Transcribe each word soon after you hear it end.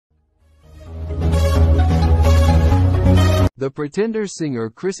The Pretenders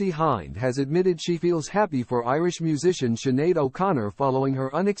singer Chrissie Hynde has admitted she feels happy for Irish musician Sinéad O'Connor following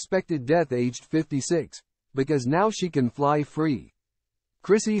her unexpected death aged 56, because now she can fly free.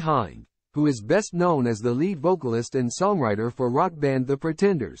 Chrissie Hynde, who is best known as the lead vocalist and songwriter for rock band The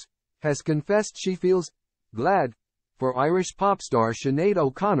Pretenders, has confessed she feels glad for Irish pop star Sinéad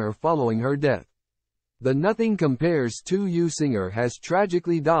O'Connor following her death. The Nothing Compares to You singer has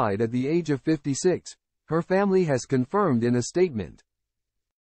tragically died at the age of 56, her family has confirmed in a statement.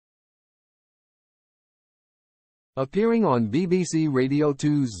 Appearing on BBC Radio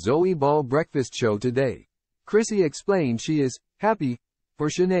 2's Zoe Ball breakfast show today, Chrissie explained she is happy for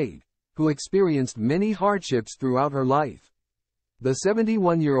Sinéad, who experienced many hardships throughout her life. The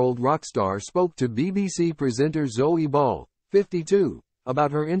 71-year-old rock star spoke to BBC presenter Zoe Ball, 52,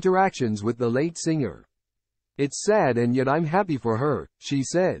 about her interactions with the late singer. "It's sad and yet I'm happy for her," she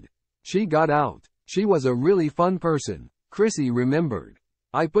said. "She got out. She was a really fun person," Chrissie remembered.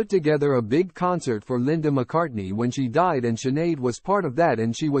 "I put together a big concert for Linda McCartney when she died and Sinéad was part of that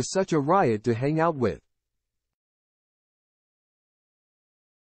and she was such a riot to hang out with.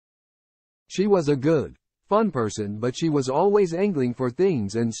 She was a good, fun person but she was always angling for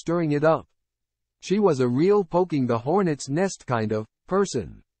things and stirring it up. She was a real poking the hornet's nest kind of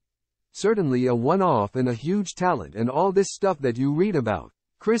person. Certainly a one-off and a huge talent and all this stuff that you read about,"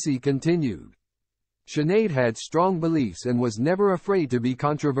 Chrissie continued. Sinéad had strong beliefs and was never afraid to be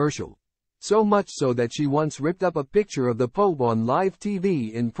controversial. So much so that she once ripped up a picture of the Pope on live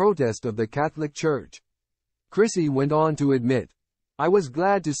TV in protest of the Catholic Church. Chrissie went on to admit, "I was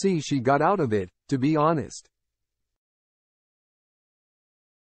glad to see she got out of it, to be honest.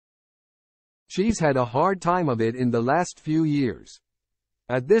 She's had a hard time of it in the last few years."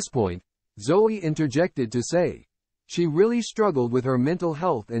 At this point, Zoe interjected to say, "She really struggled with her mental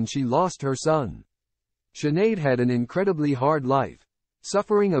health and she lost her son. Sinéad had an incredibly hard life,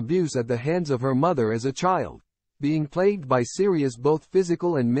 suffering abuse at the hands of her mother as a child, being plagued by serious both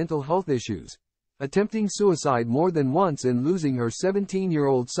physical and mental health issues, attempting suicide more than once and losing her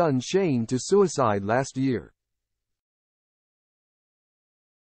 17-year-old son Shane to suicide last year.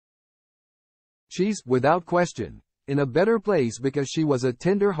 She's, without question, in a better place because she was a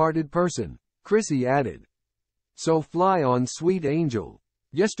tender-hearted person," Chrissie added. "So fly on, sweet angel."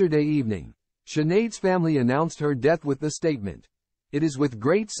 Yesterday evening, Sinéad's family announced her death with the statement, "It is with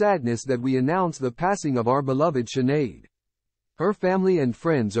great sadness that we announce the passing of our beloved Sinéad. Her family and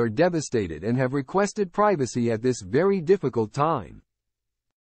friends are devastated and have requested privacy at this very difficult time."